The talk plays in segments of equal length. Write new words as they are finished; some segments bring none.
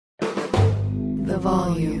the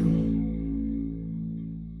volume.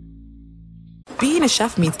 Being a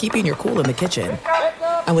chef means keeping your cool in the kitchen.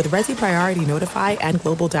 And with Resi Priority Notify and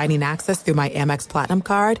Global Dining Access through my Amex Platinum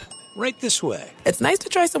card, right this way. It's nice to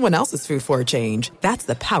try someone else's food for a change. That's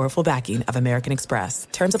the powerful backing of American Express.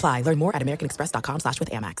 Terms apply. Learn more at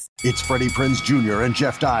americanexpress.com/withAmex. It's Freddie Prinze Jr. and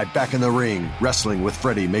Jeff Dye back in the ring. Wrestling with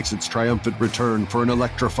Freddie makes its triumphant return for an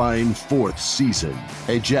electrifying fourth season.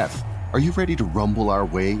 Hey, Jeff, are you ready to rumble our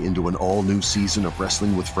way into an all-new season of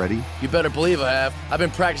Wrestling with Freddie? You better believe I have. I've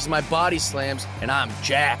been practicing my body slams, and I'm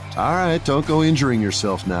jacked. All right, don't go injuring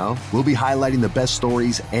yourself now. We'll be highlighting the best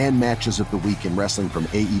stories and matches of the week in wrestling from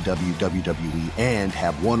AEW, WWE, and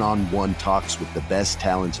have one-on-one talks with the best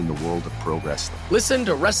talents in the world of pro wrestling. Listen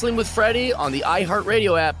to Wrestling with Freddie on the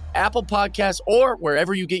iHeartRadio app, Apple Podcasts, or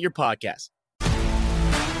wherever you get your podcasts.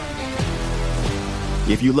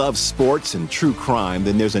 If you love sports and true crime,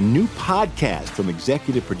 then there's a new podcast from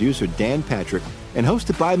executive producer Dan Patrick and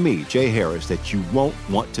hosted by me, Jay Harris, that you won't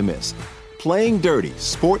want to miss. Playing Dirty: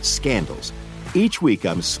 Sports Scandals. Each week,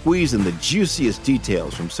 I'm squeezing the juiciest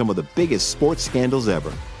details from some of the biggest sports scandals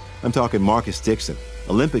ever. I'm talking Marcus Dixon,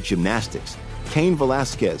 Olympic gymnastics, Cain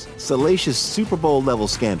Velasquez, salacious Super Bowl-level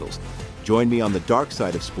scandals. Join me on the dark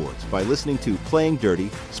side of sports by listening to Playing Dirty: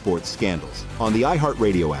 Sports Scandals on the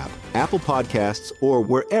iHeartRadio app, Apple Podcasts, or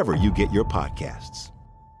wherever you get your podcasts.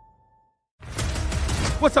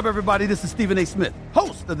 What's up, everybody? This is Stephen A. Smith,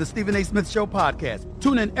 host of the Stephen A. Smith Show podcast.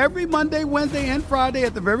 Tune in every Monday, Wednesday, and Friday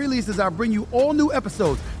at the very least as I bring you all new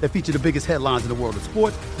episodes that feature the biggest headlines in the world of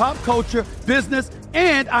sports, pop culture, business,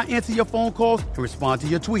 and I answer your phone calls and respond to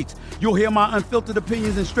your tweets. You'll hear my unfiltered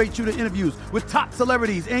opinions and straight-shooter interviews with top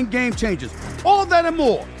celebrities and game changers. All of that and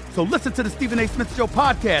more. So listen to the Stephen A. Smith Show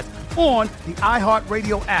podcast on the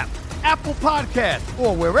iHeartRadio app, Apple Podcasts,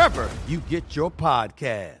 or wherever you get your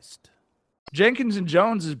podcast. Jenkins and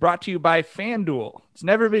Jones is brought to you by FanDuel. It's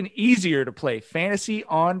never been easier to play fantasy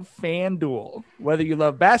on FanDuel. Whether you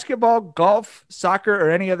love basketball, golf, soccer, or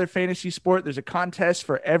any other fantasy sport, there's a contest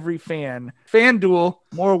for every fan. FanDuel,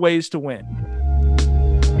 more ways to win.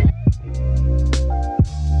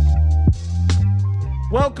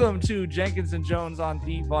 Welcome to Jenkins and Jones on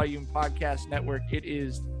the Volume Podcast Network. It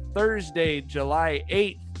is Thursday, July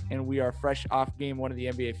 8th, and we are fresh off game one of the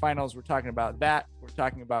NBA Finals. We're talking about that. We're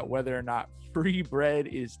talking about whether or not free bread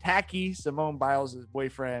is tacky, Simone Biles'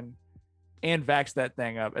 boyfriend, and vax that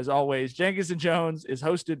thing up. As always, Jenkins and Jones is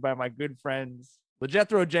hosted by my good friends,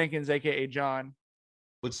 LeJethro Jenkins, a.k.a. John.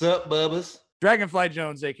 What's up, Bubbas? Dragonfly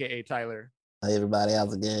Jones, a.k.a. Tyler. Hey, everybody.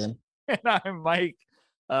 How's it going? And I'm Mike,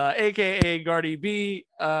 a.k.a. Gardy B.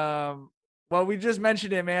 Well, we just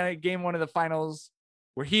mentioned it, man. Game one of the finals.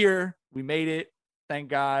 We're here. We made it. Thank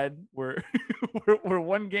God. We're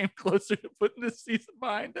one game closer to putting this season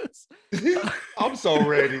behind us. I'm so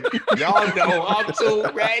ready. Y'all know I'm so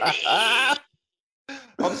ready.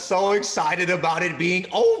 I'm so excited about it being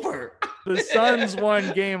over. The Suns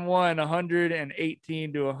won game one,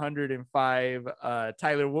 118 to 105.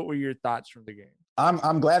 Tyler, what were your thoughts from the game?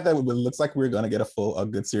 I'm glad that it looks like we're going to get a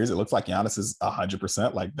good series. It looks like Giannis is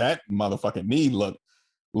 100%. Like that motherfucking knee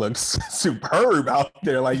looks superb out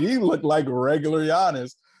there. Like he looked like regular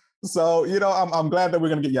Giannis. So, I'm glad that we're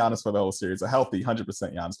going to get Giannis for the whole series, a healthy 100%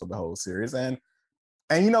 Giannis for the whole series. And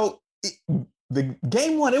the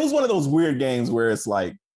game one, it was one of those weird games where it's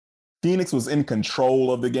like Phoenix was in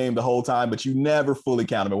control of the game the whole time, but you never fully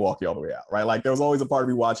counted Milwaukee all the way out, right? Like there was always a part of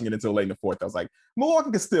me watching it until late in the fourth. I was like,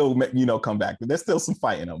 Milwaukee could still, come back. There's still some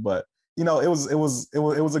fight in them, but it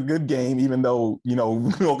was a good game, even though,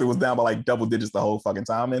 Milwaukee was down by like double digits the whole fucking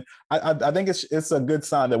time. And I think it's a good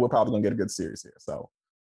sign that we're probably gonna get a good series here. So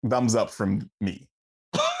thumbs up from me.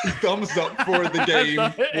 Thumbs up for the game.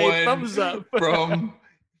 Thumbs up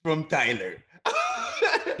from Tyler.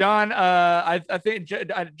 John, I think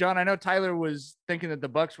John, I know Tyler was thinking that the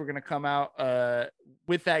Bucks were going to come out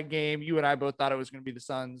with that game. You and I both thought it was going to be the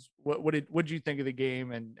Suns. What did you think of the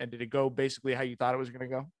game, and did it go basically how you thought it was going to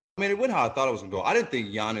go? I mean, it went how I thought it was going to go. I didn't think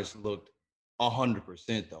Giannis looked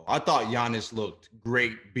 100% though. I thought Giannis looked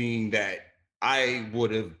great, being that I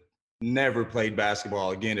would have never played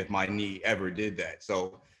basketball again if my knee ever did that.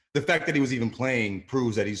 So the fact that he was even playing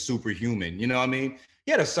proves that he's superhuman. You know what I mean?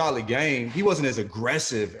 He had a solid game. He wasn't as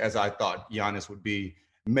aggressive as I thought Giannis would be.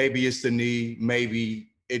 Maybe it's the knee. Maybe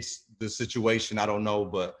it's the situation. I don't know.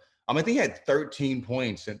 But I think he had 13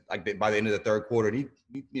 points by the end of the third quarter. He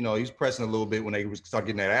was pressing a little bit when they started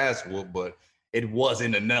getting that ass whooped, but it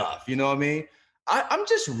wasn't enough. You know what I mean? I'm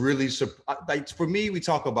just really surprised. Like, for me, we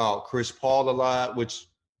talk about Chris Paul a lot, which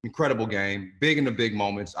incredible game, big in the big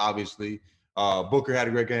moments, obviously. Booker had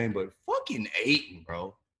a great game, but fucking Ayton,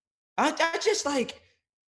 bro. I just like,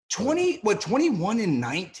 21 and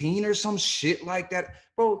 19 or some shit like that,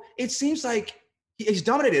 bro. It seems like he's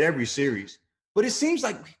dominated every series, but it seems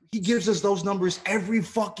like he gives us those numbers every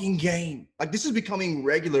fucking game. Like this is becoming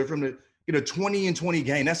regular from the 20 and 20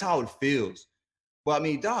 game. That's how it feels. But I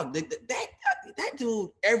mean, dog, that dude,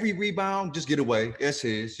 every rebound, just get away. That's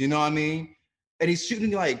his. You know what I mean? And he's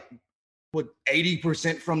shooting like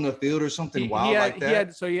 80% from the field or something like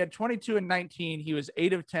that. He had 22 and 19. He was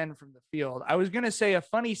 8 of 10 from the field. I was gonna say a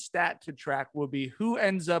funny stat to track will be who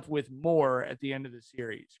ends up with more at the end of the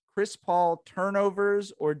series: Chris Paul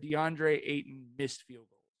turnovers or DeAndre Ayton missed field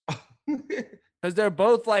goals. Because they're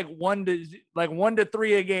both like 1 to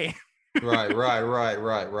 3 a game. Right.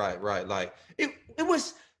 Like it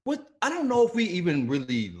was. What I don't know if we even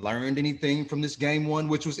really learned anything from this game one,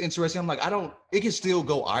 which was interesting. I'm like, it can still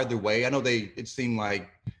go either way. I know it seemed like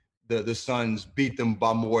the Suns beat them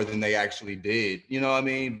by more than they actually did. You know what I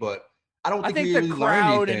mean? But I think we the really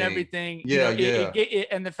crowd learned and everything.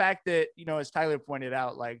 And the fact that, as Tyler pointed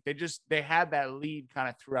out, like they had that lead kind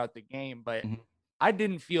of throughout the game, but I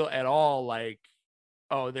didn't feel at all like,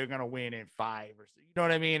 oh, they're going to win in 5 or so. You know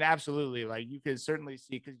what I mean? Absolutely. Like you could certainly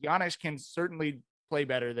see, because Giannis can certainly play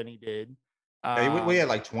better than he did. We had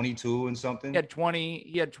like 22 and something. He had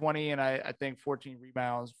 20 and I think 14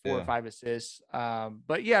 rebounds, 4 or 5 assists.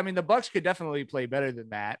 But yeah, I mean the Bucks could definitely play better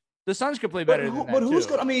than that. The Suns could play better than that. But who's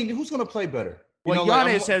going to play better? Well,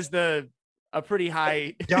 Giannis has a pretty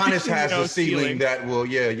high Giannis has the ceiling that will,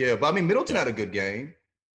 yeah. But I mean Middleton had a good game.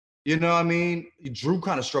 You know what I mean? Drew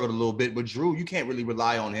kind of struggled a little bit, but Drew, you can't really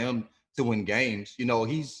rely on him to win games.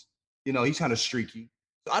 He's kind of streaky.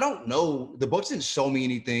 So I don't know. The Bucks didn't show me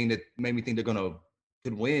anything that made me think they're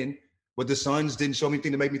could win, but the Suns didn't show me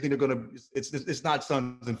anything that made me think they're gonna. It's not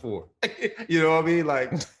Suns in 4. You know what I mean?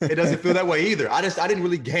 Like it doesn't feel that way either. I didn't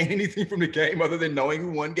really gain anything from the game other than knowing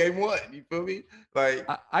who won game 1. You feel me? Like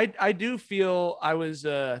I do feel I was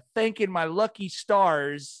thanking my lucky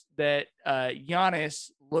stars that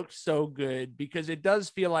Giannis looked so good, because it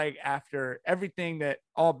does feel like after everything that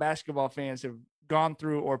all basketball fans have gone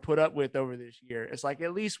through or put up with over this year, it's like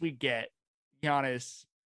at least we get Giannis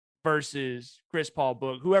versus Chris Paul,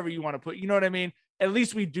 Book, whoever you want to put, you know what I mean? At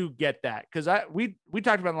least we do get that, because we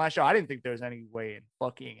talked about in the last show. I didn't think there was any way in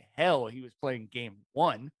fucking hell he was playing game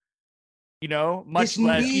 1, much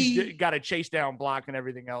less he's got a chase down block and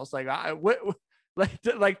everything else. Like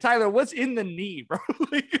like Tyler, what's in the knee, bro?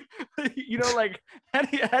 Like how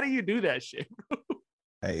do you do that shit, bro?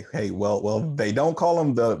 Hey, well, they don't call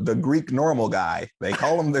him the Greek normal guy. They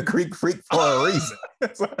call him the Greek freak for a reason.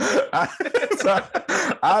 so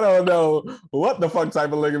I don't know what the fuck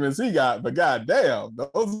type of ligaments he got, but goddamn,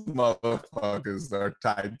 those motherfuckers are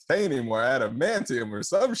titanium or adamantium or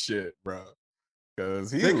some shit, bro.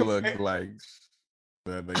 Because he looked like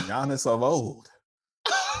the Giannis of old.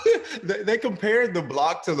 They compared the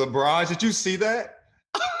block to LeBron. Did you see that?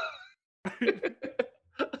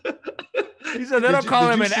 He said they don't call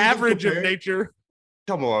him an average of nature.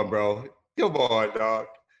 Come on, bro. Come on, dog.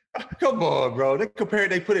 Come on, bro. They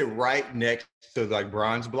put it right next to like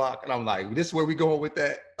Bron's block. And I'm like, this is where we going with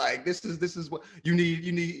that? Like, this is what you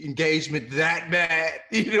need engagement that bad.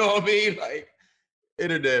 You know what I mean? Like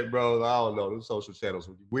internet, bro. I don't know. Those social channels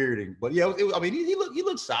would be weirding. But yeah, he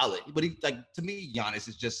looked solid. But he, like, to me, Giannis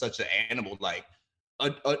is just such an animal. Like,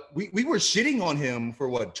 we were shitting on him for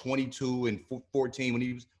 22 and 14 when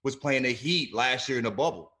he was playing the Heat last year in the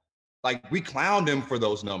bubble. Like, we clowned him for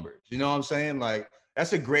those numbers. You know what I'm saying? Like,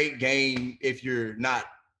 that's a great game if you're not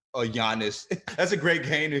a Giannis. That's a great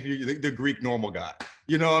game if you're the Greek normal guy.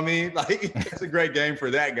 You know what I mean? Like, that's a great game for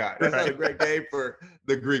that guy. That's not a great game for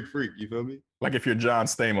the Greek freak. You feel me? Like if you're John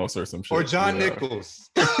Stamos or some shit. Or John Nichols.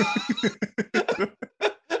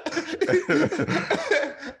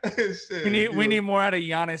 We need more out of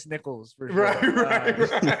Giannis Nichols for sure.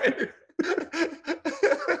 Right.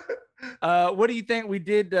 What do you think? We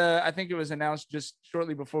did. I think it was announced just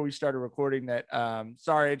shortly before we started recording that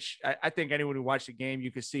Saric. I think anyone who watched the game,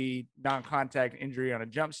 you could see non-contact injury on a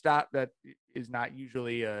jump stop. That is not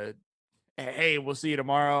usually a hey, we'll see you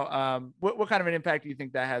tomorrow. What kind of an impact do you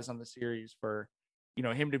think that has on the series for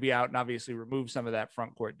him to be out and obviously remove some of that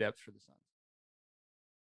front court depth for the Suns?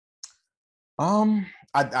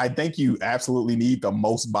 I think you absolutely need the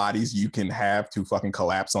most bodies you can have to fucking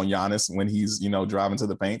collapse on Giannis when he's, driving to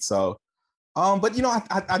the paint. So, but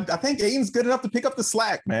I think Ayton's good enough to pick up the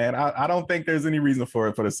slack, man. I don't think there's any reason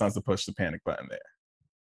for the Suns to push the panic button there.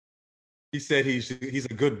 He said he's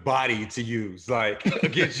a good body to use, like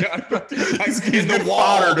against John. He's the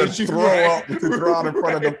water to throw out in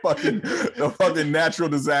front of the fucking natural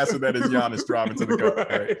disaster that is Giannis driving to the cup.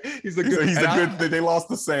 Right? He's a good. They lost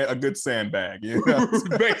a good sandbag, you know?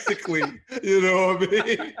 Basically. You know what I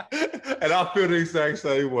mean? And I feel the exact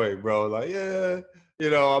same way, bro. Like, yeah, you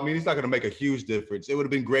know, I mean, he's not gonna make a huge difference. It would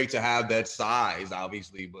have been great to have that size,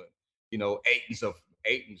 obviously, but you know,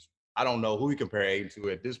 Ayton's. I don't know who you compare Ayton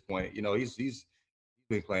to at this point. You know, he's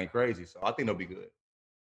been playing crazy, so I think they'll be good.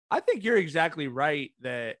 I think you're exactly right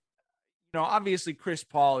that, you know, obviously Chris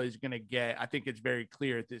Paul is going to get, I think it's very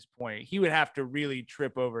clear at this point, he would have to really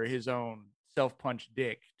trip over his own self-punched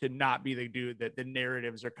dick to not be the dude that the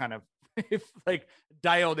narratives are kind of like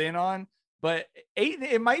dialed in on. But Ayton,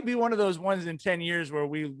 it might be one of those ones in 10 years where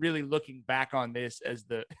we really looking back on this as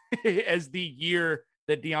the as the year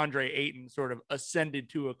that DeAndre Ayton sort of ascended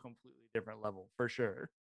to a completely different level, for sure.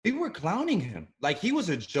 People were clowning him. Like, he was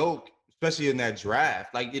a joke, especially in that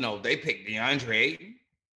draft. Like, you know, they picked DeAndre Ayton.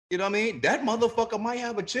 You know what I mean? That motherfucker might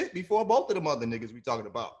have a chip before both of them other niggas we talking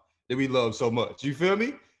about that we love so much. You feel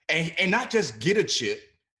me? And not just get a chip,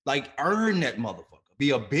 like earn that motherfucker. Be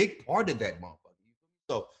a big part of that motherfucker.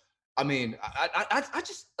 So, I mean, I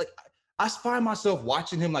just, like, I find myself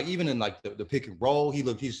watching him, like, even in like the pick and roll,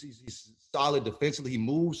 he's solid defensively. He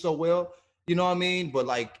moves so well, you know what I mean? But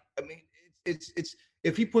like, I mean, it's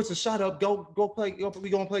if he puts a shot up, go play. We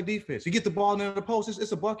gonna play defense. You get the ball in the post,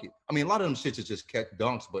 it's a bucket. I mean, a lot of them shits is just catch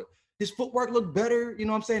dunks, but his footwork looked better. You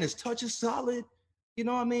know what I'm saying? His touch is solid. You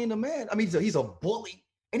know what I mean? The man. I mean, he's a bully,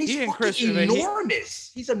 and he's fucking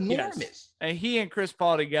enormous. He's enormous. Yes. And he and Chris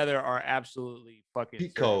Paul together are absolutely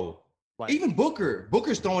fucking cold. Like, even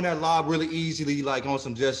Booker's throwing that lob really easily, like on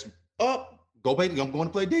some just up. Go play. I'm going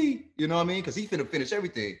to play D. You know what I mean? Because he's finna finish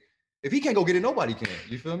everything. If he can't go get it, nobody can.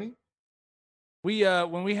 You feel me? We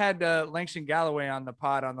when we had Langston Galloway on the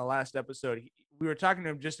pod on the last episode, we were talking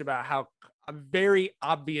to him just about how very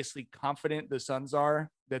obviously confident the Suns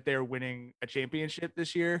are that they're winning a championship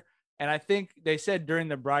this year. And I think they said during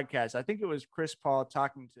the broadcast, I think it was Chris Paul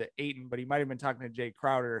talking to Ayton, but he might have been talking to Jay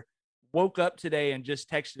Crowder, woke up today and just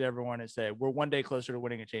texted everyone and said, we're one day closer to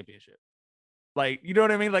winning a championship. Like, you know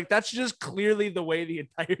what I mean? Like, that's just clearly the way the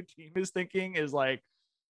entire team is thinking, is like,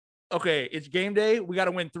 okay, it's game day. We got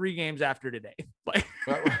to win 3 games after today. Like,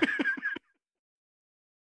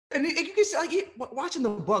 and you can see, like, watching the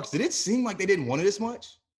Bucks, did it seem like they didn't want it as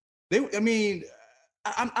much? I mean,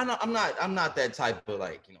 I'm not that type of,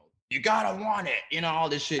 like, you know, you gotta want it, you know, all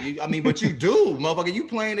this shit. I mean, but you do, motherfucker. You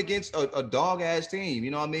playing against a dog ass team,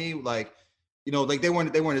 you know what I mean? Like, you know, like they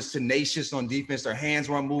weren't as tenacious on defense. Their hands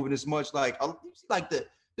weren't moving as much. Like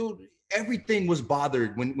everything was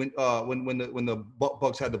bothered when the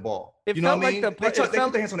Bucks had the ball. You know what I mean? They put their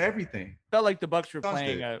hands on everything. Felt like the Bucks were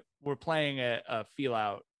playing a feel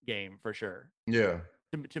out game for sure. Yeah.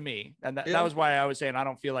 To me, and that was why I was saying I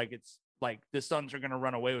don't feel like it's like the Suns are going to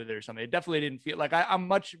run away with it or something. It definitely didn't feel like I'm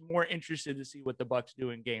much more interested to see what the Bucks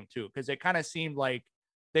do in game 2, because it kind of seemed like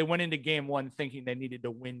they went into game 1 thinking they needed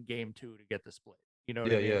to win game 2 to get the split. You know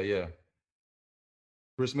what I mean? Yeah.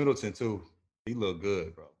 Chris Middleton too. He looked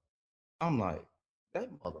good, bro. I'm like, that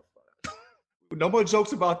motherfucker. No more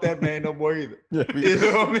jokes about that man no more either. Yeah, you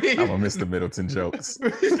know what I mean? I'm gonna miss the Middleton jokes.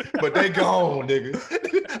 But they gone,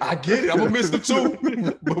 nigga. I get it. I'm gonna miss them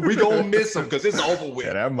too. But we gonna miss them because it's over with.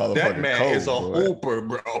 Yeah, that motherfucker that man cold, is a hooper,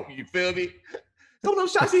 bro. You feel me? Some of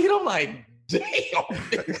those shots he hit, I'm like, damn.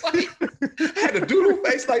 Like, had a doodle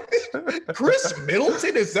face like this. Chris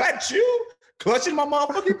Middleton, is that you? Clutching my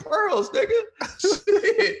motherfucking pearls, nigga.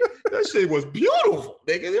 Shit. That shit was beautiful,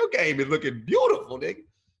 nigga. Your game is looking beautiful, nigga.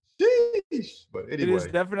 Jeez. But anyway. It has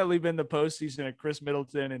definitely been the postseason of Chris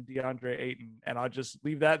Middleton and DeAndre Ayton. And I'll just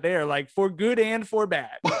leave that there, like, for good and for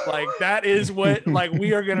bad. Like, that is what, like,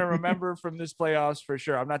 we are going to remember from this playoffs for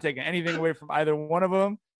sure. I'm not taking anything away from either one of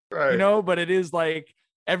them, right? You know, but it is like,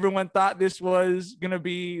 everyone thought this was going to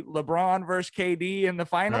be LeBron versus KD in the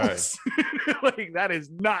finals. Right. Like, that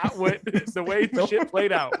is not what the way the shit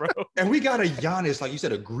played out, bro. And we got a Giannis, like you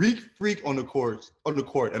said, a Greek freak on the court.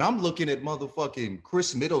 And I'm looking at motherfucking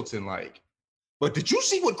Chris Middleton like, but did you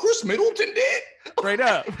see what Chris Middleton did? Straight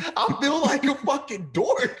up. I feel like a fucking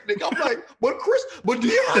dork. Nigga. I'm like, but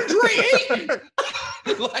DeAndre Ayton.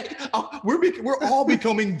 Like, we're all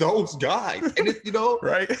becoming those guys, and it's, you know,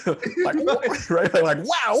 right? Like, right? Like,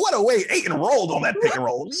 wow, what a way Ayton rolled on that pick and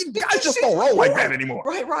roll. You guys just don't roll like that anymore.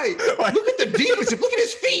 Right. Like, look at the defensive. Look at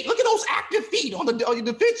his feet. Look at those active feet on the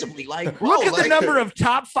defensively. Like, bro, look at the number of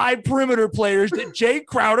top 5 perimeter players that Jay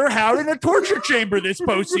Crowder had in a torture chamber this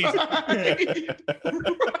postseason.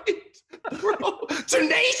 Right. Bro,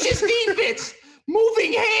 tenacious defense.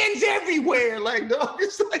 moving hands everywhere. Like, no,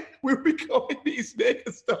 it's like we're becoming these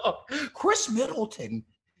niggas stuff. Chris Middleton.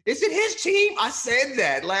 Is it his team? I said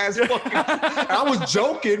that last fucking. I was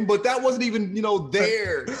joking, but that wasn't even,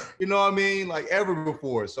 there. You know what I mean? Like ever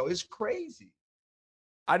before. So it's crazy.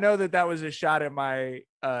 I know that was a shot at my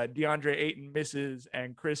DeAndre Ayton misses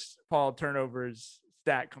and Chris Paul turnovers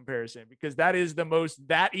stat comparison, because that is the most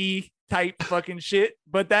type fucking shit,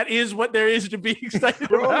 but that is what there is to be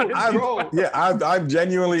excited about. I'm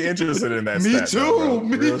genuinely interested in that. Me stat, too.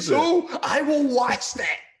 Me too. Shit. I will watch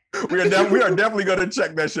that. We are definitely going to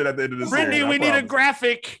check that shit at the end of the series. Brittany, we need a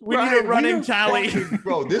graphic. We need a running tally.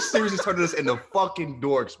 Bro, this series is turning us into fucking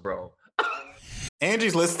dorks, bro.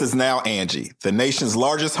 Angie's List is now Angie, the nation's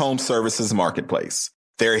largest home services marketplace.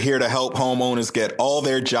 They're here to help homeowners get all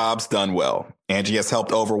their jobs done well. Angie has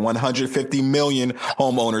helped over 150 million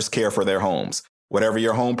homeowners care for their homes. Whatever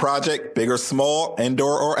your home project, big or small,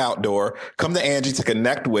 indoor or outdoor, come to Angie to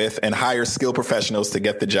connect with and hire skilled professionals to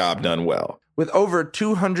get the job done well. With over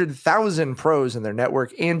 200,000 pros in their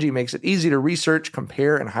network, Angie makes it easy to research,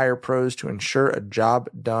 compare, and hire pros to ensure a job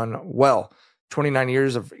done well. 29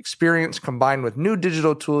 years of experience combined with new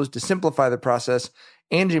digital tools to simplify the process,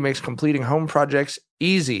 Angie makes completing home projects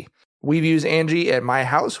easy. We've used Angie at my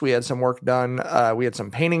house. We had some work done. We had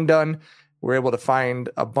some painting done. We were able to find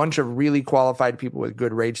a bunch of really qualified people with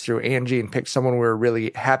good rates through Angie and pick someone we were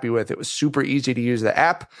really happy with. It was super easy to use the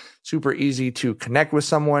app, super easy to connect with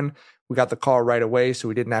someone. We got the call right away, so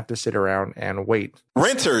we didn't have to sit around and wait.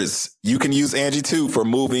 Renters, you can use Angie too for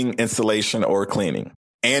moving, installation, or cleaning.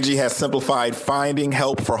 Angie has simplified finding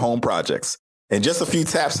help for home projects. In just a few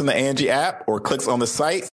taps in the Angie app or clicks on the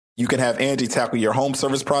site, you can have Angie tackle your home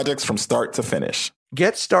service projects from start to finish.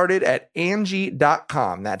 Get started at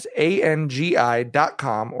Angie.com. That's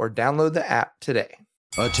ANGI.com, or download the app today.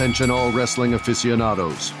 Attention all wrestling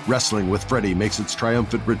aficionados. Wrestling with Freddie makes its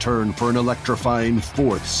triumphant return for an electrifying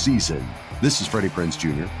 4th season. This is Freddie Prinze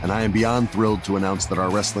Jr., and I am beyond thrilled to announce that our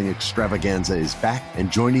wrestling extravaganza is back,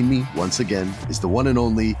 and joining me once again is the one and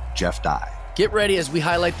only Jeff Dye. Get ready as we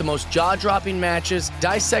highlight the most jaw-dropping matches,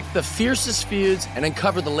 dissect the fiercest feuds, and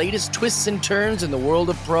uncover the latest twists and turns in the world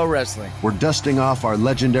of pro wrestling. We're dusting off our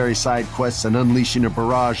legendary side quests and unleashing a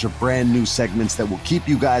barrage of brand new segments that will keep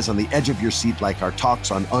you guys on the edge of your seat, like our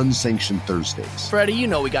talks on Unsanctioned Thursdays. Freddie, you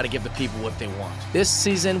know we got to give the people what they want. This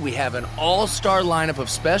season, we have an all-star lineup of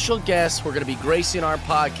special guests who are going to be gracing our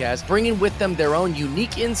podcast, bringing with them their own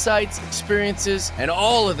unique insights, experiences, and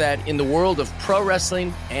all of that in the world of pro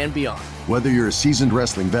wrestling and beyond. Whether you're a seasoned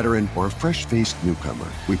wrestling veteran or a fresh-faced newcomer,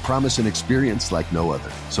 we promise an experience like no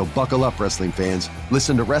other. So buckle up, wrestling fans.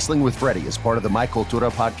 Listen to Wrestling with Freddie as part of the My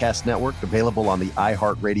Cultura Podcast Network, available on the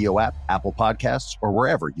iHeartRadio app, Apple Podcasts, or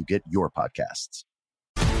wherever you get your podcasts.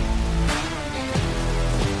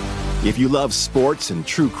 If you love sports and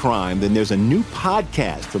true crime, then there's a new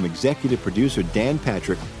podcast from executive producer Dan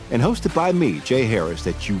Patrick and hosted by me, Jay Harris,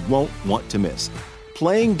 that you won't want to miss.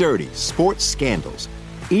 Playing Dirty: Sports Scandals.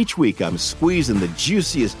 Each week, I'm squeezing the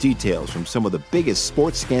juiciest details from some of the biggest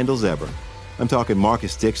sports scandals ever. I'm talking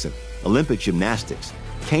Marcus Dixon, Olympic gymnastics,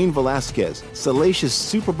 Cain Velasquez, salacious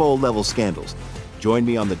Super Bowl-level scandals. Join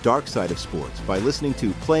me on the dark side of sports by listening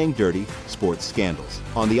to Playing Dirty: Sports Scandals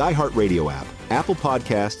on the iHeartRadio app, Apple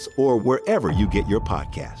Podcasts, or wherever you get your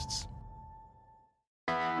podcasts.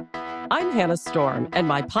 I'm Hannah Storm, and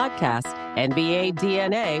my podcast, NBA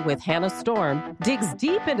DNA with Hannah Storm, digs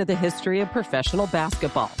deep into the history of professional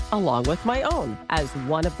basketball, along with my own, as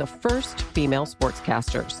one of the first female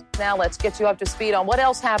sportscasters. Now let's get you up to speed on what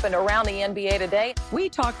else happened around the NBA today. We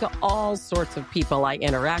talk to all sorts of people I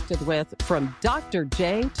interacted with, from Dr.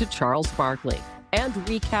 J to Charles Barkley, and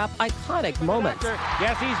recap iconic moments.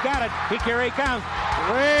 Yes, he's got it. Here he comes.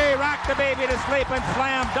 Way rock the baby to sleep and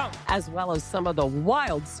slam dunk. As well as some of the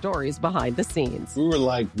wild stories behind the scenes. We were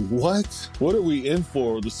like, what? What are we in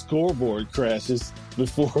for? The scoreboard crashes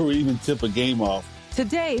before we even tip a game off.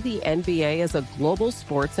 Today, the NBA is a global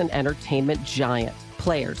sports and entertainment giant.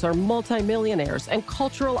 Players are multimillionaires and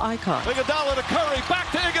cultural icons. Iguodala to Curry,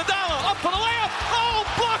 back to Iguodala, up for the layup. Oh,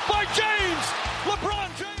 blocked by James. LeBron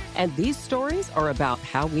James. And these stories are about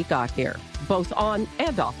how we got here, both on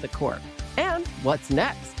and off the court. And what's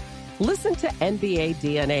next? Listen to NBA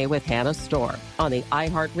DNA with Hannah Storm on the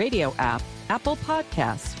iHeartRadio app, Apple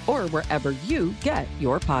Podcasts, or wherever you get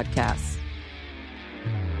your podcasts.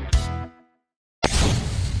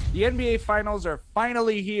 The NBA Finals are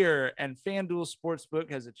finally here, and FanDuel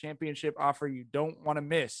Sportsbook has a championship offer you don't want to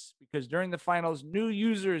miss, because during the finals, new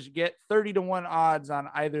users get 30-1 odds on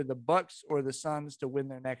either the Bucks or the Suns to win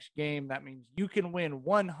their next game. That means you can win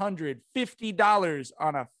 $150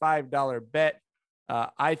 on a $5 bet.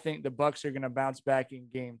 I think the Bucks are going to bounce back in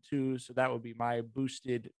game 2, so that would be my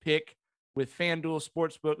boosted pick. With FanDuel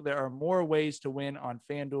Sportsbook, there are more ways to win on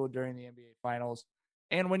FanDuel during the NBA Finals.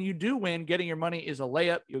 And when you do win, getting your money is a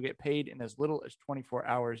layup. You'll get paid in as little as 24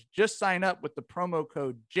 hours. Just sign up with the promo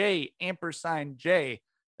code J, &J.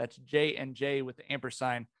 That's J and J with the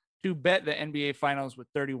ampersand to bet the NBA Finals with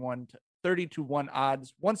 30-1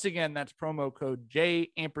 odds. Once again, that's promo code J,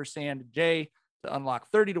 &J to unlock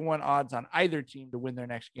 30-1 odds on either team to win their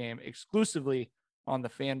next game exclusively on the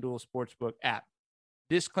FanDuel Sportsbook app.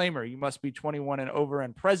 Disclaimer, you must be 21 and over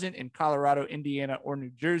and present in Colorado, Indiana, or New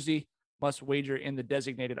Jersey. Must wager in the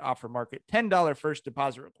designated offer market. $10 first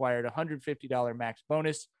deposit required, $150 max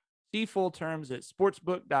bonus. See full terms at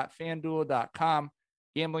sportsbook.fanduel.com.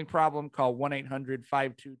 Gambling problem, call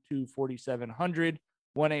 1-800-522-4700,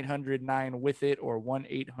 1-800-9-WITH-IT, or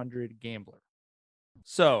 1-800-GAMBLER.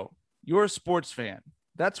 So, you're a sports fan.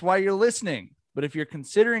 That's why you're listening. But if you're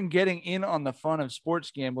considering getting in on the fun of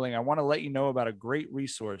sports gambling, I want to let you know about a great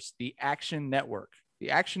resource, the Action Network. The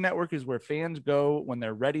Action Network is where fans go when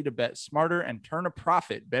they're ready to bet smarter and turn a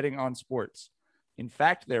profit betting on sports. In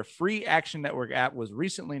fact, their free Action Network app was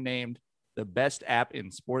recently named the best app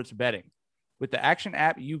in sports betting. With the Action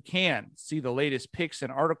app, you can see the latest picks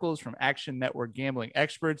and articles from Action Network gambling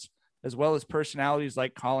experts, as well as personalities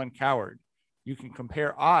like Colin Cowherd. You can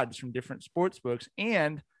compare odds from different sports books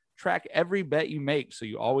and track every bet you make so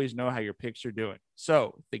you always know how your picks are doing.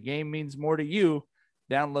 So if the game means more to you,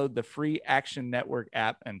 download the free Action Network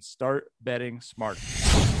app and start betting smarter.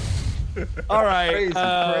 All right.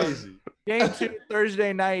 Crazy. Game 2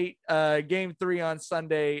 Thursday night, game 3 on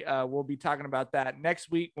Sunday. We'll be talking about that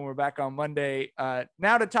next week when we're back on Monday.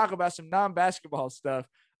 Now to talk about some non-basketball stuff.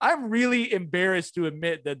 I'm really embarrassed to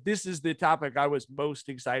admit that this is the topic I was most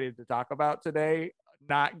excited to talk about today,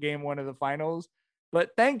 not game 1 of the finals.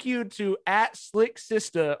 But thank you to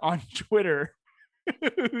 @SlickSista on Twitter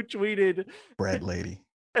who tweeted Bread lady.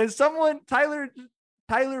 And someone, Tyler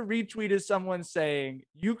retweeted someone saying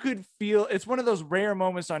you could feel, it's one of those rare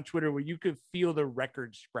moments on Twitter where you could feel the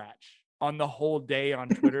record scratch on the whole day on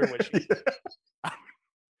Twitter. Which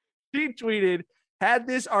she tweeted, had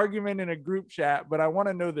this argument in a group chat, but I want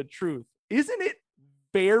to know the truth. Isn't it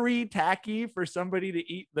very tacky for somebody to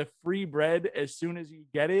eat the free bread as soon as you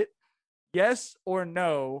get it? Yes or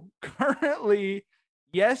no? Currently,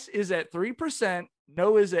 yes is at 3%,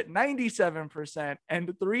 no is at 97%,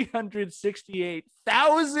 and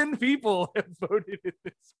 368,000 people have voted in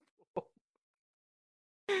this poll.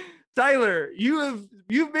 Tyler, you've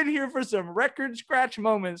been here for some record scratch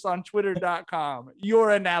moments on Twitter.com.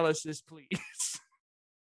 Your analysis, please.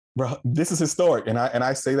 Bro, this is historic, and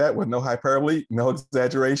I say that with no hyperbole, no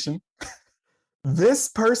exaggeration. This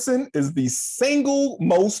person is the single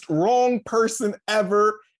most wrong person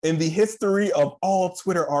ever in the history of all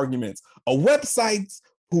Twitter arguments. A website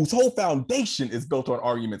whose whole foundation is built on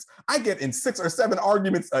arguments. I get in 6 or 7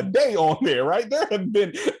 arguments a day on there, right? There have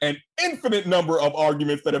been an infinite number of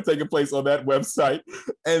arguments that have taken place on that website.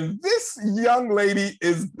 And this young lady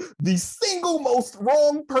is the single most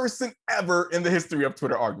wrong person ever in the history of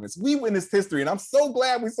Twitter arguments. We witnessed history, and I'm so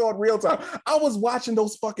glad we saw it real time. I was watching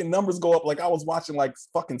those fucking numbers go up like I was watching like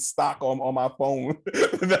fucking stock on my phone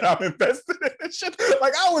that I'm invested in and shit.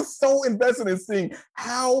 Like I was so invested in seeing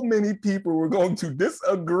how many people were going to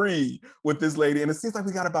disagree with this lady. And it seems like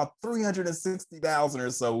we got about 360,000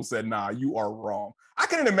 or so who said, nah, you are wrong. I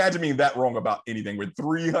couldn't imagine being that wrong about anything with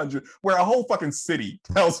 300, where a whole fucking city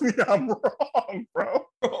tells me I'm wrong, bro.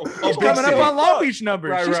 She's coming up on Long Beach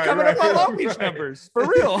numbers. She's coming up on Long Beach numbers. For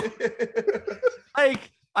real.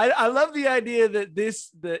 Like, I love the idea that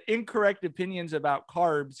the incorrect opinions about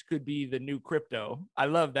carbs could be the new crypto. I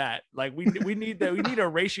love that. Like we need that. We need a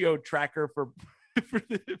ratio tracker for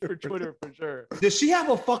Twitter for sure. Does she have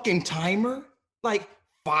a fucking timer? Like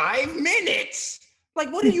 5 minutes? Like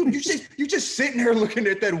what are you just sitting here looking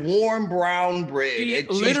at that warm brown bread? She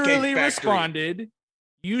literally responded,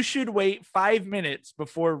 you should wait 5 minutes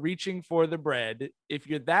before reaching for the bread. If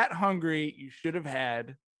you're that hungry, you should have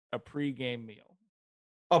had a pre-game meal.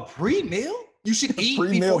 A pre-meal? You should eat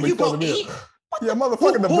pre-meal before you go eat? Yeah,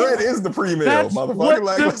 motherfucker, the bread is the pre-meal, That's motherfucker. what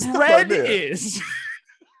like, the bread is.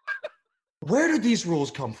 Where do these rules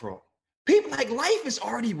come from? People, like, life is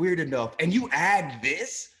already weird enough, and you add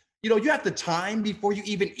this? You know, you have the time before you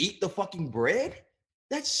even eat the fucking bread?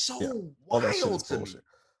 That's so wild to me.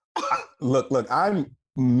 Look, I'm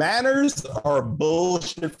Manners are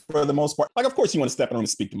bullshit for the most part. Like, of course, you want to step in and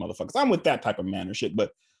speak to motherfuckers. I'm with that type of manner shit.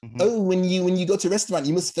 But when you go to a restaurant,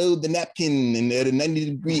 you must fold the napkin and at a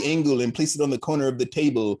 90-degree angle and place it on the corner of the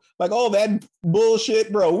table. Like all that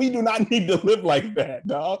bullshit, bro. We do not need to live like that,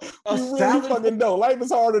 dog. We really fucking don't. Life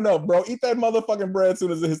is hard enough, bro. Eat that motherfucking bread as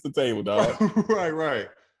soon as it hits the table, dog. Right.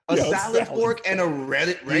 A salad fork and a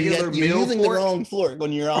regular meal You're using fork. the wrong fork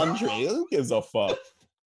on your entree. Who gives a fuck?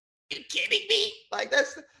 You kidding me? Like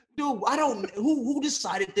that's dude. I don't. Who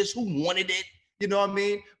decided this? Who wanted it? You know what I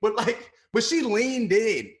mean? But she leaned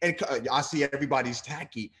in, and I see everybody's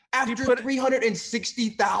tacky. After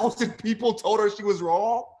 360,000 people told her she was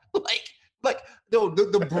wrong.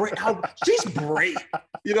 The brain. She's brave.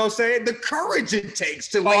 You know what I'm saying? The courage it takes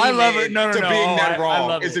to lean I love in it. No, to being that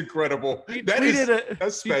wrong is it. incredible.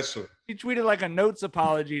 That's special. She tweeted like a notes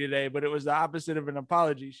apology today, but it was the opposite of an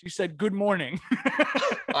apology. She said, "Good morning."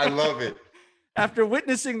 I love it. After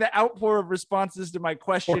witnessing the outpour of responses to my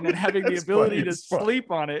question and having the ability to sleep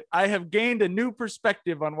on it, I have gained a new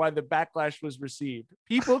perspective on why the backlash was received.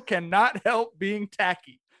 People cannot help being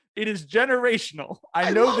tacky. It is generational.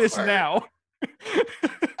 I know this now.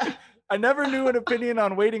 I never knew an opinion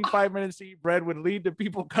on waiting 5 minutes to eat bread would lead to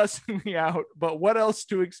people cussing me out, but what else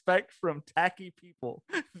to expect from tacky people?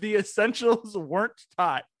 The essentials weren't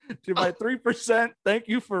taught. To my 3%, thank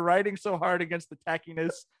you for writing so hard against the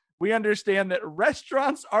tackiness. We understand that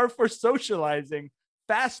restaurants are for socializing.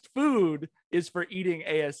 Fast food is for eating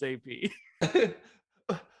ASAP.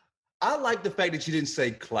 I like the fact that she didn't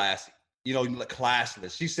say classy. You know, like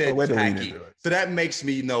classless. She said Oh, tacky. So that makes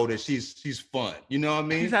me know that she's fun. You know what I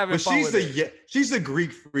mean? She's having fun with it. She's a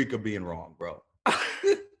Greek freak of being wrong, bro.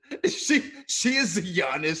 She is the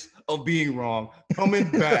Giannis of being wrong,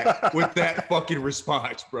 coming back with that fucking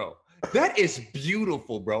response, bro. That is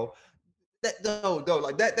beautiful, bro.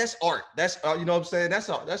 That's art. That's you know what I'm saying? That's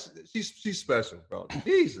all. She's special, bro.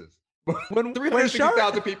 Jesus. When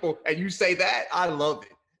 360,000 people and you say that, I love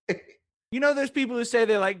it. You know, there's people who say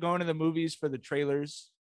they like going to the movies for the trailers.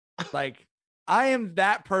 Like, I am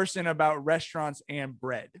that person about restaurants and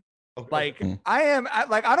bread. Like, I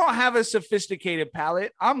don't have a sophisticated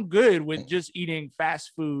palate. I'm good with just eating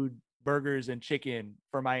fast food burgers and chicken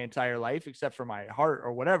for my entire life, except for my heart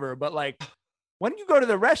or whatever. But like, when you go to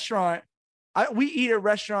the restaurant, we eat at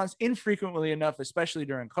restaurants infrequently enough, especially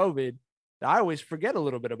during COVID, that I always forget a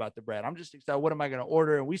little bit about the bread. I'm just excited. What am I going to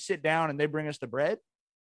order? And we sit down and they bring us the bread.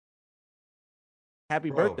 Happy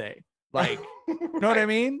birthday. Like, you know what I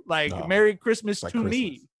mean? Like, Merry Christmas to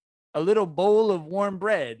me. A little bowl of warm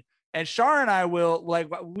bread. And Shar and I will, like,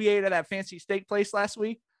 we ate at that fancy steak place last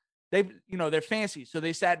week. They're fancy. So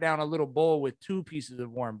they sat down a little bowl with 2 pieces of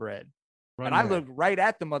warm bread. And I looked right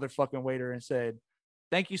at the motherfucking waiter and said,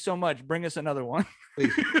 "Thank you so much. Bring us another one."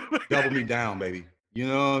 Please, double me down, baby. You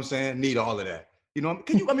know what I'm saying? Need all of that. You know,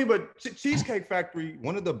 but Cheesecake Factory,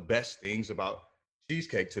 one of the best things about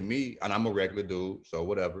cheesecake to me, and I'm a regular dude, so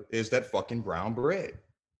whatever, is that fucking brown bread.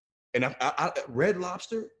 And I Red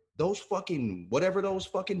Lobster, those fucking, whatever those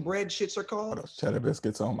fucking bread shits are called. Those cheddar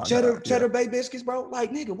biscuits, oh my God. Cheddar Bay biscuits, bro.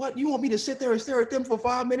 Like, nigga, what? You want me to sit there and stare at them for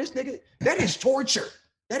 5 minutes, nigga? That is torture.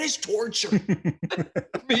 That is torture.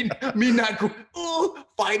 me not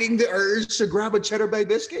fighting the urge to grab a Cheddar Bay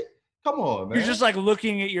biscuit. Come on, man. You're just like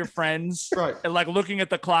looking at your friends, right? And like looking at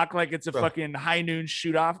the clock like it's a fucking high noon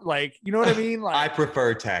shoot off. Like, you know what I mean? Like, I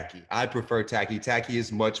prefer tacky. Tacky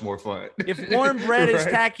is much more fun. If warm bread is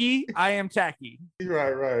tacky, I am tacky.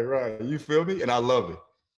 Right. You feel me? And I love it.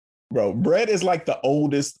 Bro, bread is like the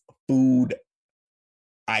oldest food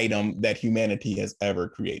item that humanity has ever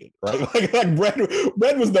created, right? Like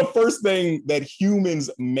bread was the first thing that humans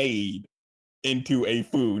made into a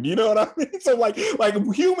food. You know what I mean? So like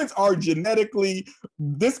humans are genetically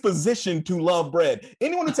dispositioned to love bread.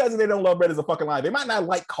 Anyone who says that they don't love bread is a fucking lie. They might not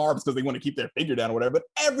like carbs because they want to keep their figure down or whatever, but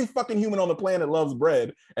every fucking human on the planet loves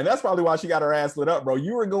bread. And that's probably why she got her ass lit up, bro.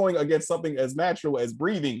 You were going against something as natural as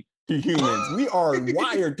breathing to humans. We are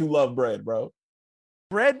wired to love bread, bro.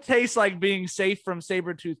 Bread tastes like being safe from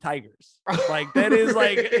saber-toothed tigers. Like, that is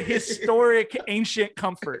like historic ancient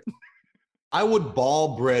comfort. I would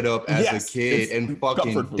ball bread up as a kid and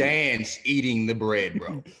fucking dance eating the bread,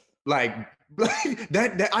 bro. like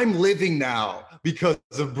that I'm living now because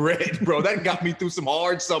of bread, bro. That got me through some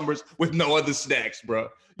hard summers with no other snacks, bro.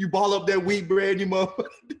 You ball up that wheat bread, you motherfucker.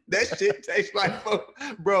 That shit tastes like,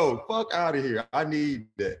 bro, fuck out of here. I need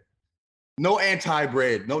that. No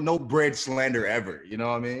anti-bread, no bread slander ever. You know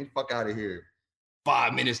what I mean? Fuck out of here.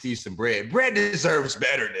 5 minutes to eat some bread. Bread deserves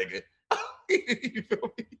better, nigga. You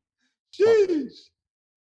feel me? Jeez.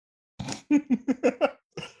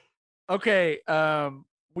 Okay.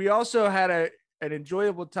 We also had an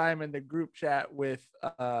enjoyable time in the group chat with,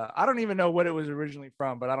 I don't even know what it was originally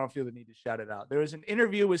from, but I don't feel the need to shout it out. There was an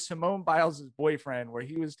interview with Simone Biles' boyfriend where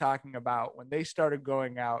he was talking about when they started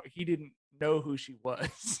going out, he didn't know who she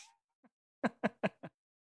was.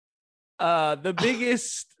 The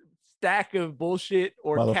biggest stack of bullshit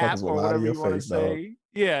or cap or whatever you want to say. Dog.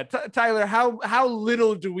 Yeah. Tyler, how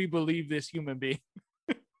little do we believe this human being?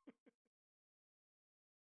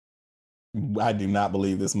 I do not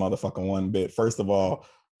believe this motherfucker one bit. First of all,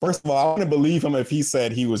 I want to believe him if he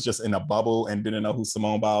said he was just in a bubble and didn't know who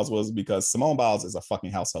Simone Biles was, because Simone Biles is a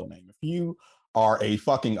fucking household name. If you are a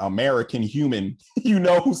fucking American human, you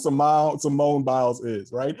know who Simone Biles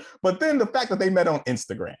is, right? But then the fact that they met on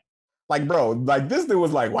Instagram, like, bro, like this dude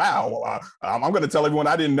was like, wow, I'm going to tell everyone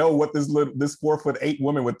I didn't know what this 4'8"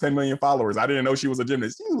 woman with 10 million followers, I didn't know she was a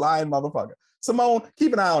gymnast. You lying motherfucker. Simone,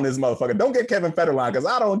 keep an eye on this motherfucker. Don't get Kevin Federline, because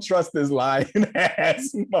I don't trust this lying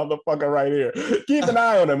ass motherfucker right here. Keep an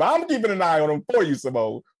eye on him. I'm keeping an eye on him for you,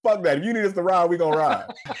 Simone. Fuck that. If you need us to ride, we gonna ride.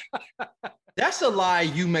 That's a lie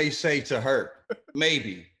you may say to her.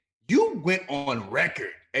 Maybe. You went on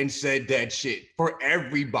record and said that shit for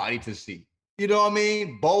everybody to see. You know what I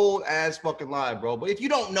mean? Bold ass fucking lie, bro. But if you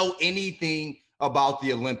don't know anything about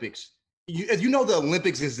the Olympics, if you know the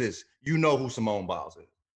Olympics is this, you know who Simone Biles is.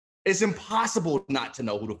 It's impossible not to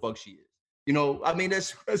know who the fuck she is. You know, I mean,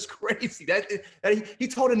 that's crazy. That he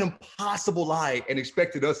told an impossible lie and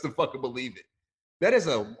expected us to fucking believe it. That is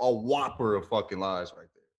a whopper of fucking lies right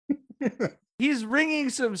there. He's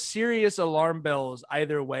ringing some serious alarm bells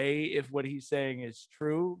either way if what he's saying is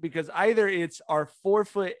true, because either it's our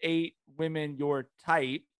 4'8" women your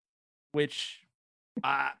type, which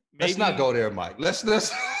maybe, let's not go there, Mike. Let's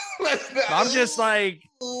I'm just like,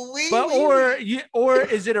 or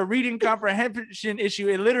is it a reading comprehension issue?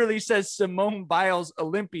 It literally says Simone Biles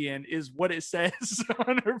Olympian is what it says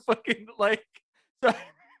on her fucking, like, so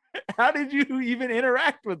how did you even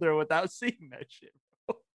interact with her without seeing that shit?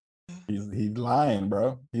 He's lying,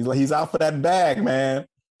 bro. He's out for that bag, man.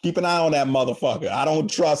 Keep an eye on that motherfucker. I don't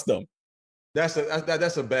trust him. That's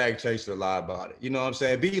a bag chaser to lie about it. You know what I'm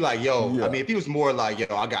saying? Be like, yo, yeah. I mean, if he was more like, yo,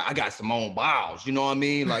 I got Simone Biles, you know what I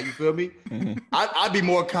mean? Like, you feel me? I'd be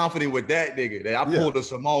more confident with that nigga that I pulled a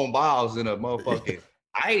Simone Biles in a motherfucking.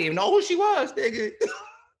 I didn't even know who she was, nigga.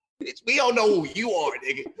 We don't know who you are,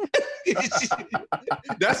 nigga.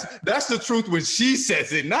 That's the truth when she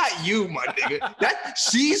says it, not you, my nigga.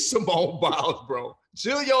 She's Simone Biles, bro.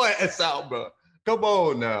 Chill your ass out, bro. Come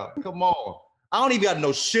on now. Come on. I don't even got to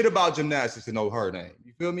know shit about gymnastics to know her name.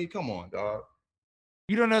 You feel me? Come on, dog.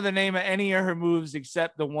 You don't know the name of any of her moves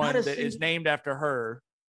except the one that is named after her,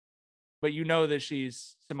 but you know that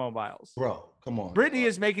she's Simone Biles. Bro, come on. Brittany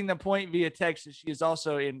is making the point via text that she is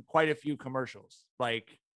also in quite a few commercials. Like,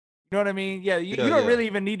 you know what I mean? Yeah, you don't really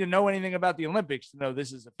even need to know anything about the Olympics to know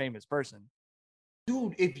this is a famous person.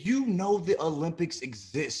 Dude, if you know the Olympics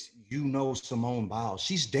exist, you know Simone Biles.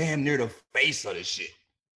 She's damn near the face of the shit.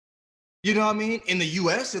 You know what I mean? In the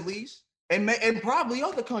U.S. at least, and probably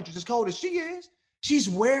other countries as cold as she is. She's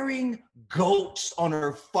wearing goats on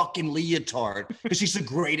her fucking leotard because she's the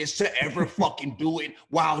greatest to ever fucking do it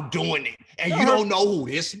while doing it. And you don't know who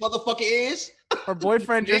this motherfucker is? Her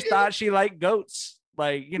boyfriend just thought she liked goats.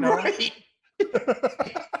 Like, you know. Right.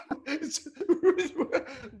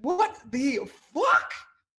 What the fuck?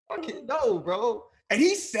 Fucking no, bro. And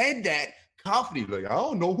he said that confidently, like, I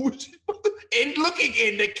don't know who she is. And looking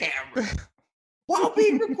in the camera while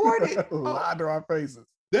being recorded. Lie to our faces.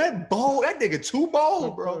 That nigga too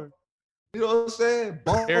bold, bro. You know what I'm saying?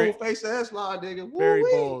 Bold face ass lie, nigga. Woo-wee. Very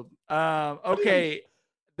bold. Okay.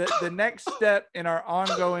 The next step in our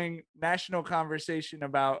ongoing national conversation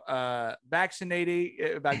about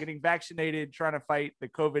getting vaccinated, trying to fight the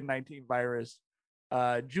COVID-19 virus.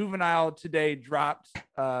 Juvenile today dropped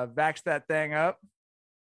Vax That Thing Up.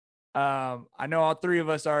 I know all three of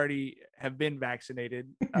us already have been vaccinated.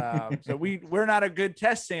 So we're not a good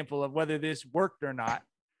test sample of whether this worked or not.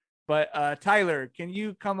 But Tyler, can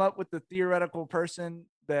you come up with the theoretical person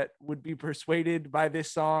that would be persuaded by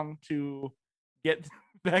this song to get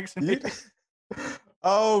vaccinated?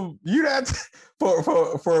 You'd have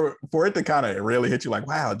to, for it to kind of really hit you like,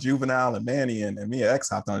 wow, Juvenile and Manny and Mia X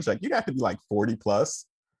hopped on the track, you'd have to be like 40 plus.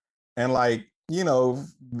 And like, you know,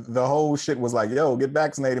 the whole shit was like, yo, get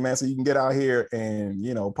vaccinated, man, so you can get out here and,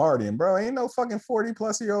 you know, party. And bro, ain't no fucking 40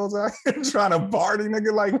 plus year olds out here trying to party,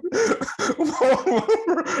 nigga. Like,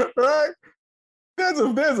 right?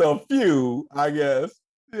 There's a few, I guess.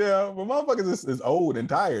 Yeah, but motherfuckers is old and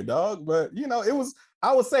tired, dog. But you know,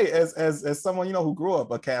 I would say as someone, you know, who grew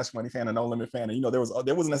up a Cash Money fan and No Limit fan, and you know, there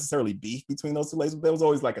wasn't necessarily beef between those two ladies, but there was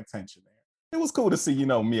always like a tension there. it was cool to see,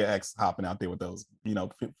 Mia X hopping out there with those,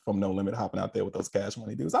 from No Limit hopping out there with those Cash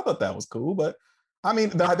Money dudes. I thought that was cool, but I mean,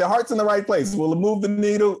 their heart's in the right place. Will it move the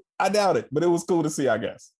needle? I doubt it, but it was cool to see, I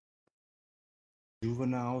guess.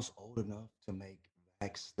 Juvenile's old enough to make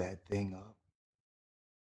Vax that thing up.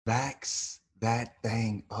 Vax that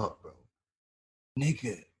thing up, bro.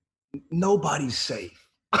 Nigga, nobody's safe.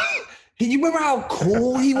 You remember how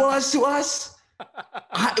cool he was to us?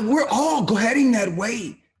 We're all heading that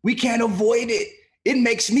way. We can't avoid it. It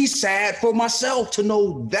makes me sad for myself to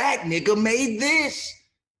know that nigga made this.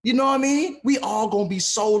 You know what I mean? We all gonna be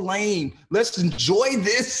so lame. Let's enjoy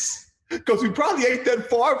this, because we probably ain't that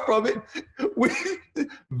far from it.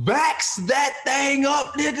 Vax that thing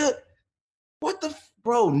up, nigga. What the,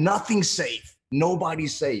 bro? Nothing's safe.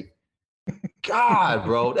 Nobody's safe. God,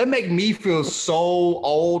 bro, that make me feel so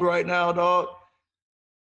old right now, dog.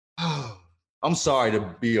 I'm sorry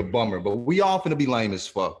to be a bummer, but we all finna be lame as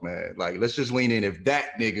fuck, man. Like, let's just lean in if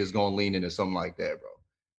that nigga's gonna lean into something like that, bro.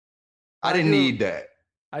 I didn't need that.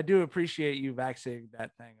 I do appreciate you vaxing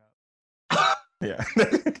that thing up. Yeah.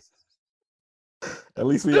 At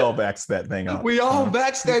least we all vaxxed that thing up. We all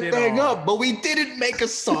vaxxed that thing up, but we didn't make a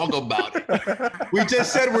song about it. We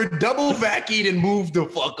just said we're double vaccinated and moved the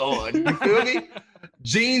fuck on. You feel me?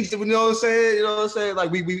 Jeans, you know what I'm saying? Like,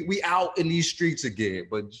 we out in these streets again,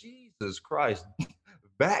 but Jesus Christ,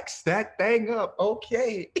 vax that thing up.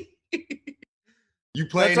 Okay. You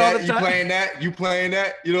playing that? You playing that? You playing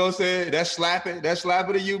that? You know what I'm saying? That's slapping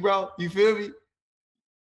to you, bro. You feel me?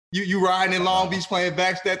 You riding in Long Beach playing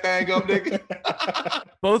Vax that thing up, nigga?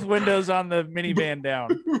 Both windows on the minivan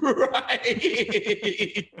down.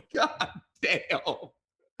 Right. God damn.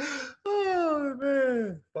 Oh,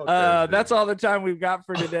 man. That's all the time we've got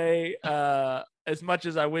for today. As much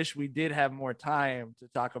as I wish we did have more time to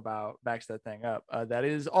talk about Vax that thing up, that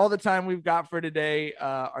is all the time we've got for today.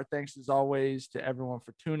 Our thanks, as always, to everyone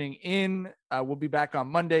for tuning in. We'll be back on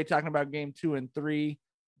Monday talking about game 2 and 3.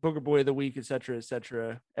 Booger Boy of the Week, etc.,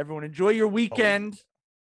 etc. Everyone, enjoy your weekend.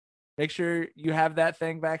 Make sure you have that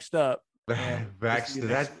thing vaxxed up. Vax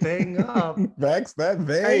that thing up. Vax that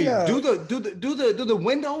thing hey, up. Do the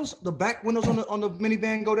windows, the back windows on the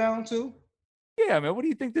minivan go down too? Yeah, man. What do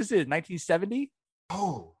you think this is? 1970?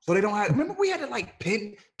 Oh, so they don't have. Remember, we had to like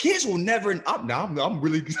pin. Kids will never. I'm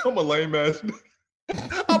a lame ass.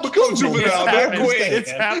 I become juvenile that quick.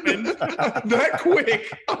 It's happened. That quick.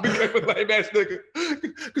 I became a lame ass nigga.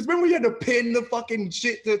 Because remember we had to pin the fucking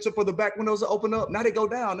shit for the back windows to open up. Now they go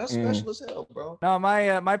down. That's special as hell, bro. No,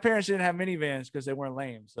 my parents didn't have minivans because they weren't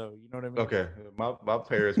lame. So you know what I mean. Okay, my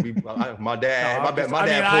parents. My dad. No, my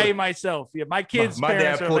dad. I myself. Yeah, my kids. My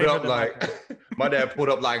dad pulled up like. My dad pulled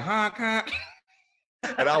up like, huh?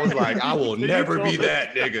 And I was like, I will never be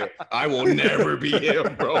that nigga. I will never be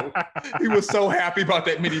him, bro. He was so happy about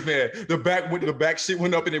that minivan. The back shit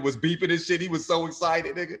went up and it was beeping and shit. He was so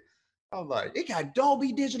excited, nigga. I'm like, it got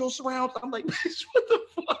Dolby Digital surround. I'm like, bitch, what the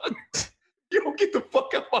fuck? You don't get the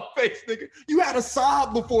fuck out my face, nigga. You had a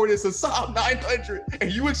Saab before this, a Saab 900,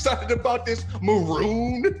 and you excited about this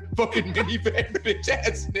maroon fucking minivan, bitch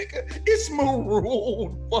ass nigga. It's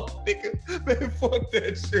maroon, fuck nigga. Man, fuck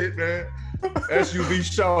that shit, man. SUV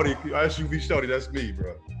shorty, that's me,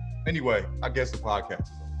 bro. Anyway, I guess the podcast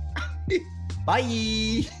is over.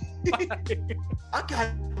 Bye. I got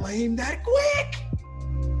lame that quick.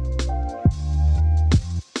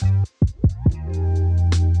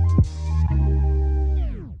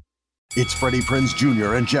 It's Freddie Prinze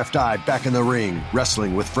Jr. and Jeff Dye back in the ring.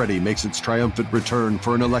 Wrestling with Freddie makes its triumphant return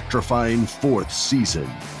for an electrifying 4th season.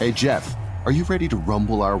 Hey, Jeff, are you ready to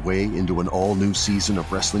rumble our way into an all-new season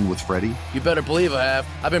of Wrestling with Freddie? You better believe I have.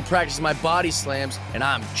 I've been practicing my body slams, and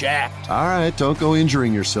I'm jacked. All right, don't go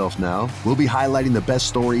injuring yourself now. We'll be highlighting the best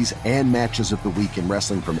stories and matches of the week in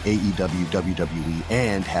wrestling from AEW, WWE,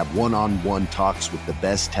 and have one-on-one talks with the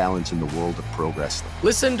best talents in the world of pro wrestling.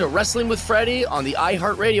 Listen to Wrestling with Freddie on the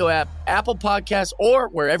iHeartRadio app, Apple Podcasts, or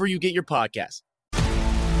wherever you get your podcasts.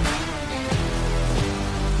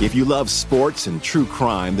 If you love sports and true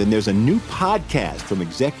crime, then there's a new podcast from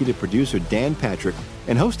executive producer Dan Patrick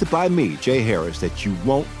and hosted by me, Jay Harris, that you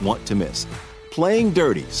won't want to miss. Playing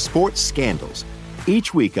Dirty: Sports Scandals.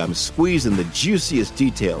 Each week, I'm squeezing the juiciest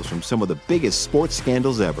details from some of the biggest sports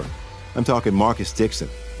scandals ever. I'm talking Marcus Dixon,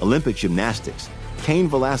 Olympic gymnastics, Cain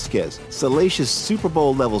Velasquez, salacious Super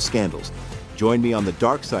Bowl-level scandals. Join me on the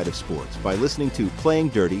dark side of sports by listening to Playing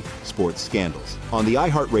Dirty: Sports Scandals on the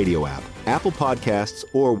iHeartRadio app, Apple Podcasts,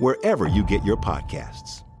 or wherever you get your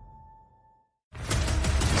podcasts.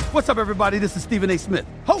 What's up, everybody? This is Stephen A. Smith,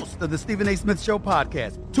 host host of the Stephen A. Smith Show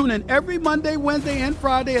podcast. Tune in every Monday, Wednesday, and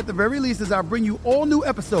Friday at the very least as I bring you all new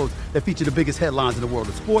episodes that feature the biggest headlines in the world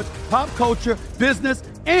of sports, pop culture, business,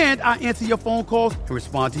 and I answer your phone calls and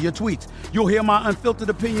respond to your tweets. You'll hear my unfiltered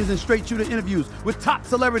opinions and straight-shooter interviews with top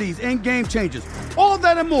celebrities and game changers. All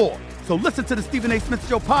that and more. So listen to the Stephen A. Smith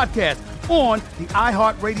Show podcast on the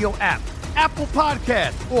iHeartRadio app, Apple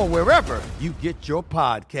Podcasts, or wherever you get your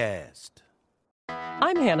podcast.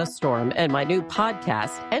 I'm Hannah Storm, and my new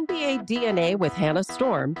podcast, NBA DNA with Hannah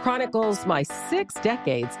Storm, chronicles my 6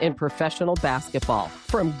 decades in professional basketball.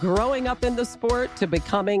 From growing up in the sport to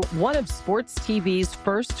becoming one of sports TV's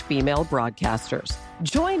first female broadcasters.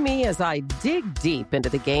 Join me as I dig deep into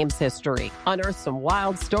the game's history, unearth some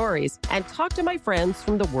wild stories, and talk to my friends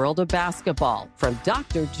from the world of basketball, from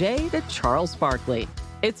Dr. J to Charles Barkley.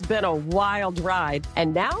 It's been a wild ride,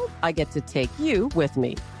 and now I get to take you with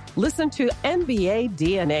me. Listen to NBA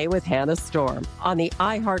DNA with Hannah Storm on the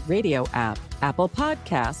iHeartRadio app, Apple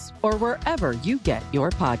Podcasts, or wherever you get your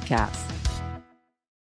podcasts.